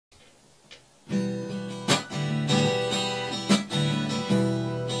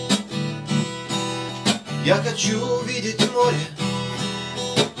Я хочу увидеть море,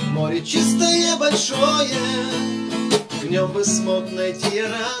 море чистое, большое. В нем бы смог найти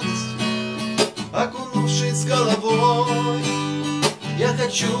радость, окунувшись головой. Я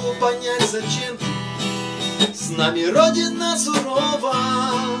хочу понять, зачем ты с нами, родина,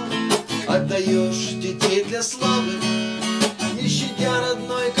 сурова. Отдаёшь детей для славы, не щадя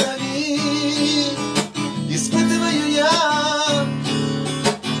родной крови. Испытываю я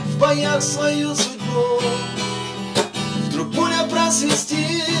в боях свою судьбу. Вдруг пуля просвистит,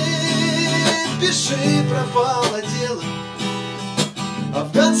 пиши, пропало дело.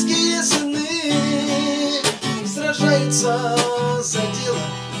 Афганские сыны сражаются за дело,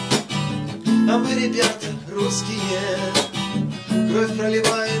 а мы, ребята, русские, кровь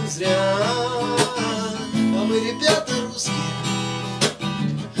проливаем зря. А мы, ребята, русские,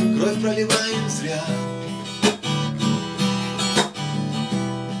 кровь проливаем зря.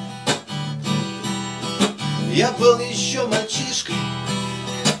 Я был еще мальчишкой,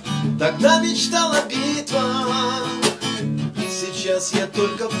 тогда мечтал о битвах. Сейчас я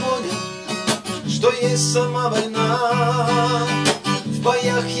только понял, что есть сама война. В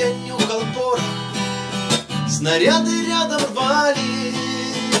боях я нюхал порох, снаряды рядом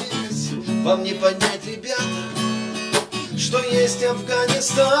рвались. Вам не понять, ребята, что есть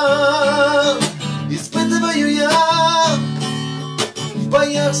Афганистан. Испытываю я в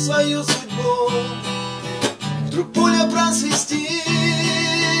боях свою судьбу. Вдруг пуля просвистит,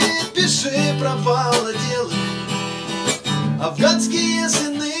 пиши, пропало дело. Афганские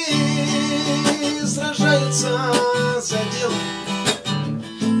сыны сражаются за дело,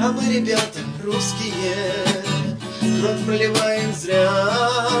 а мы, ребята, русские, кровь проливаем зря.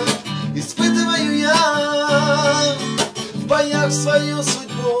 Испытываю я в боях свою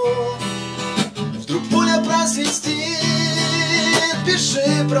судьбу. Вдруг пуля просвистит,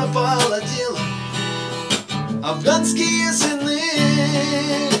 пиши, пропало дело. Афганские сыны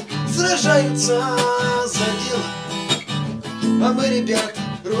сражаются за дело, а мы, ребята,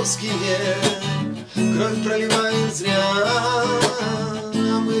 русские, кровь проливаем зря.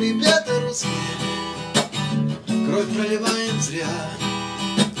 А мы, ребята, русские, кровь проливаем зря.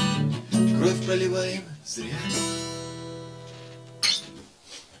 Кровь проливаем зря.